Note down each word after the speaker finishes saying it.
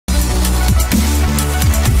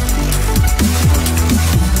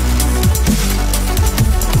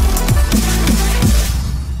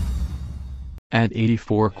At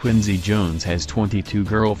 84, Quincy Jones has 22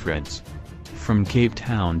 girlfriends. From Cape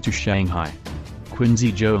Town to Shanghai.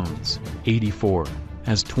 Quincy Jones, 84,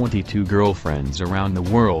 has 22 girlfriends around the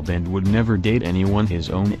world and would never date anyone his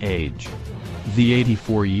own age. The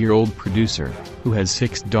 84-year-old producer, who has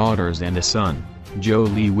 6 daughters and a son, Joe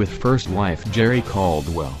Lee, with first wife Jerry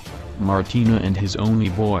Caldwell, Martina, and his only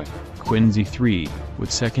boy, Quincy 3,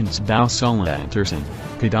 with second spouse Sulla Anderson,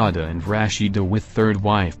 Kadada, and Rashida, with third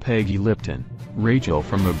wife Peggy Lipton, Rachel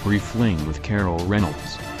from a brief fling with Carol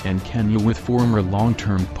Reynolds, and Kenya, with former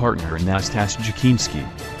long-term partner Anastas Jakinski,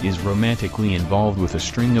 is romantically involved with a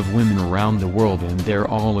string of women around the world, and they're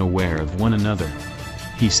all aware of one another.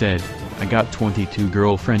 He said, "I got 22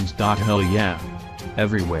 girlfriends. Hell yeah.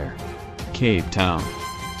 Everywhere. Cape Town.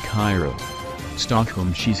 Cairo.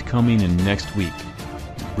 Stockholm, she's coming in next week.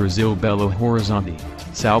 Brazil, Belo Horizonte,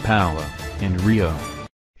 Sao Paulo, and Rio.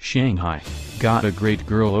 Shanghai, got a great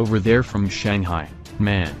girl over there from Shanghai,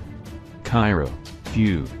 man. Cairo,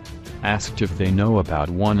 phew." Asked if they know about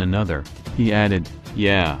one another, he added,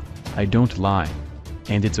 "Yeah, I don't lie.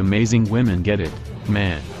 And it's amazing women get it,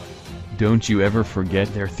 man. Don't you ever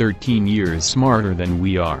forget they're 13 years smarter than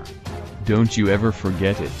we are. Don't you ever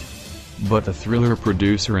forget it." But the Thriller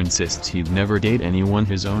producer insists he'd never date anyone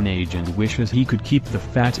his own age and wishes he could keep the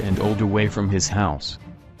fat and old away from his house.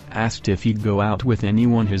 Asked if he'd go out with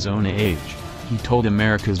anyone his own age, he told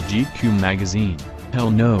America's GQ magazine,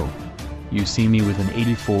 "Hell no. You see me with an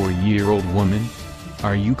 84-year-old woman?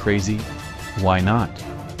 Are you crazy? Why not?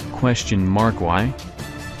 Why?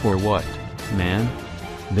 For what, man?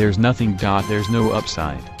 There's nothing. There's no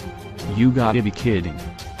upside. You gotta be kidding.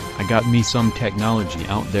 I got me some technology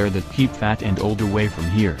out there that keep fat and old away from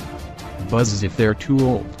here. Buzzes if they're too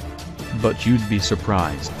old. But you'd be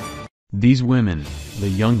surprised. These women, the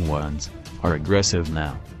young ones, are aggressive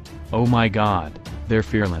now. Oh my god, they're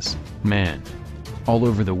fearless, man. All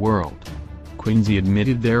over the world." Quincy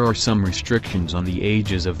admitted there are some restrictions on the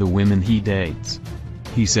ages of the women he dates.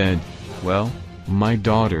 He said, "Well, my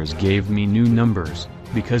daughters gave me new numbers,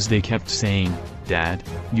 because they kept saying, 'Dad,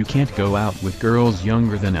 you can't go out with girls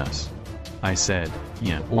younger than us.' I said,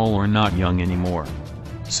 'Yeah, all are not young anymore.'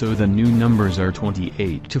 So the new numbers are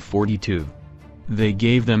 28 to 42. They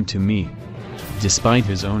gave them to me." Despite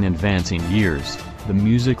his own advancing years, the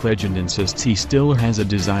music legend insists he still has a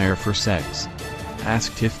desire for sex.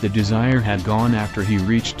 Asked if the desire had gone after he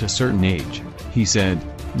reached a certain age, he said,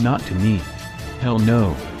 "Not to me. Hell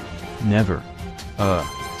no. Never.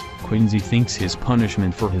 Quincy thinks his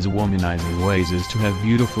punishment for his womanizing ways is to have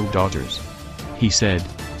beautiful daughters. He said,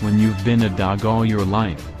 "When you've been a dog all your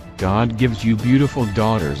life, God gives you beautiful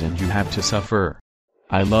daughters and you have to suffer.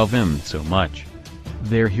 I love them so much.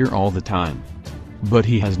 They're here all the time." But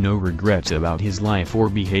he has no regrets about his life or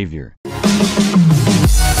behavior.